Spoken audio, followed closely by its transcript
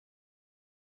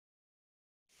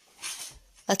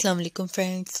Assalamu alaikum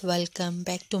friends, welcome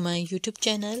back to my YouTube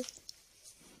channel.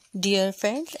 Dear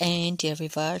friends and dear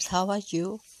viewers, how are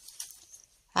you?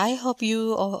 I hope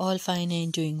you are all fine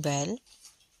and doing well.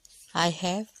 I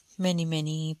have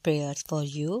many prayers for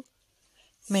you.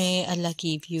 May Allah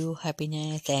give you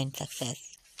happiness and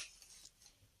success.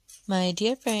 My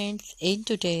dear friends, in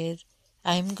today's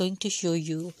I am going to show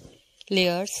you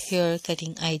layers hair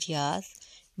cutting ideas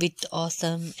with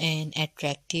awesome and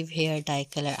attractive hair dye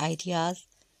color ideas,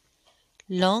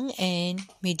 long and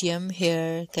medium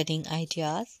hair cutting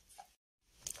ideas,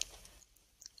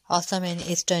 awesome and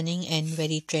stunning and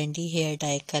very trendy hair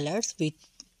dye colors with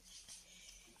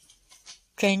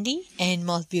trendy and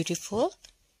most beautiful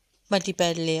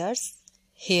multiple layers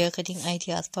hair cutting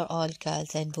ideas for all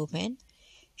girls and women,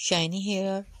 shiny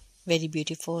hair, very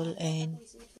beautiful and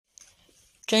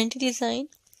trendy design.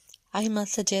 I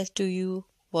must suggest to you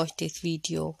watch this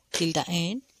video till the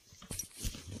end.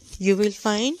 You will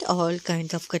find all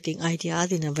kinds of cutting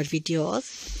ideas in our videos.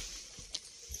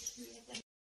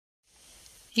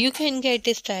 You can get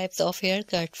these types of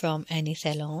haircut from any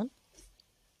salon.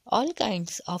 All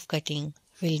kinds of cutting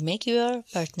will make your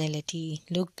personality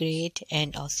look great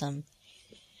and awesome.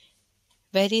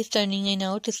 Very stunning and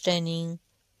outstanding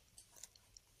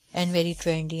and very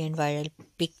trendy and viral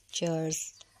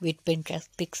pictures with Pinterest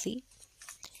Pixie.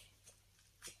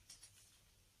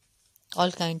 All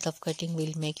kinds of cutting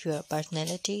will make your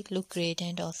personality look great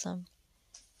and awesome.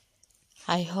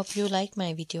 I hope you like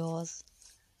my videos.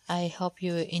 I hope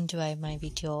you enjoy my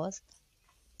videos.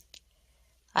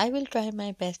 I will try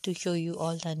my best to show you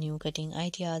all the new cutting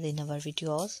ideas in our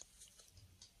videos.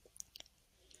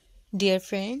 Dear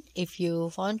friend, if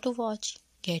you want to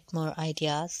get more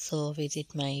ideas, so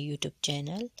visit my YouTube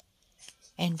channel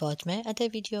and watch my other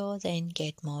videos and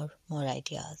get more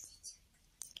ideas.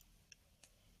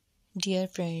 Dear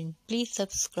friend, please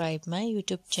subscribe my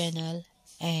YouTube channel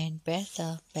and press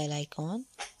the bell icon.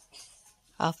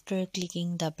 After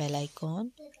clicking the bell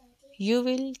icon, you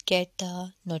will get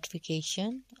the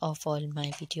notification of all my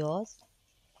videos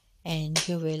and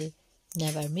you will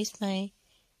never miss my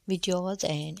videos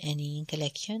and any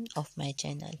collection of my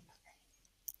channel.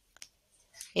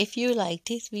 If you like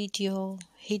this video,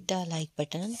 hit the like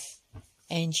button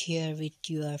and share with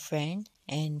your friends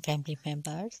and family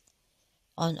members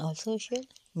on all social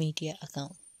media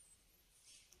accounts.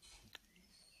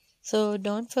 So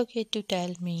don't forget to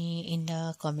tell me in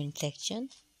the comment section.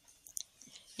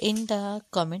 In the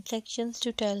comment sections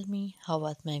to tell me how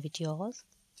was my videos.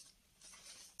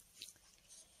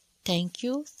 Thank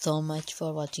you so much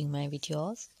for watching my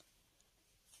videos.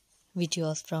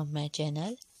 Videos from my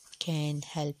channel can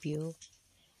help you.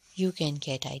 You can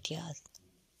get ideas.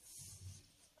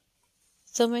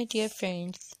 So my dear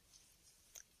friends,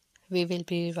 we will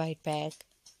be right back.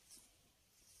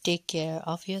 Take care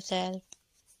of yourself.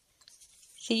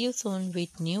 See you soon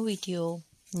with new video,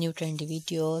 new trendy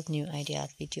videos, new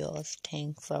ideas videos.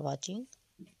 Thanks for watching.